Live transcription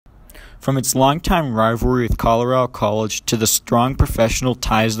From its longtime rivalry with Colorado College to the strong professional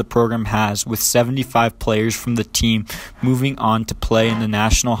ties the program has with 75 players from the team moving on to play in the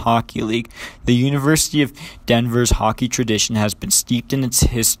National Hockey League, the University of Denver's hockey tradition has been steeped in its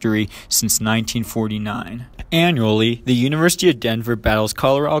history since 1949. Annually, the University of Denver battles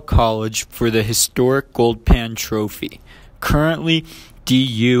Colorado College for the historic Gold Pan Trophy. Currently,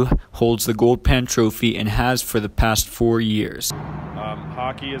 DU holds the Gold Pan Trophy and has for the past 4 years.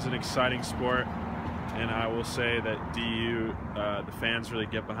 Hockey is an exciting sport, and I will say that DU, the fans really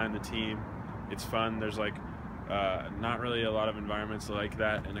get behind the team. It's fun. There's not really a lot of environments like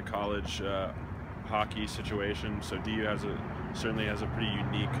that in a college hockey situation, so DU certainly has a pretty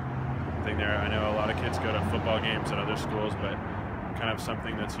unique thing there. I know a lot of kids go to football games at other schools, but kind of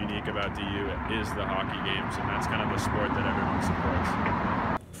something that's unique about DU is the hockey games, and that's kind of the sport that everyone supports.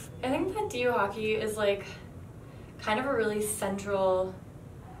 I think that DU hockey is kind of a really central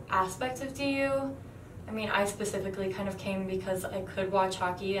aspect of DU. I mean, I specifically kind of came because I could watch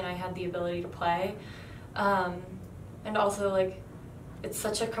hockey and I had the ability to play. And also it's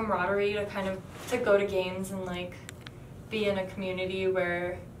such a camaraderie to go to games and be in a community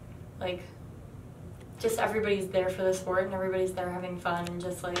where just everybody's there for the sport and everybody's there having fun and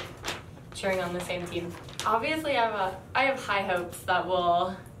just cheering on the same team. Obviously I have high hopes that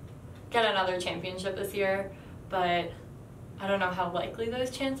we'll get another championship this year, but I don't know how likely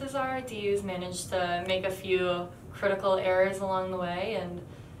those chances are. DU's managed to make a few critical errors along the way, and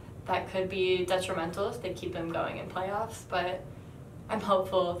that could be detrimental if they keep them going in playoffs, but I'm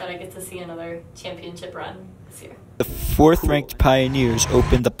hopeful that I get to see another championship run this year. The fourth-ranked Pioneers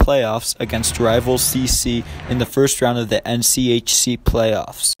opened the playoffs against rival CC in the first round of the NCHC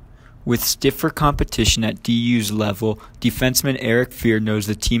playoffs. With stiffer competition at DU's level, defenseman Eric Fear knows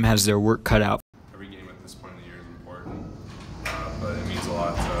the team has their work cut out. Every game at this point in the year is important, but it means a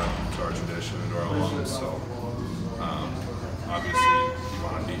lot to our tradition and to our alums. So obviously you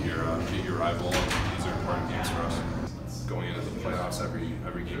want to beat your rival, and these are important games for us. Going into the playoffs,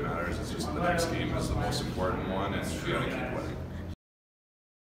 every game matters. It's just the next game is the most important one, and we got to keep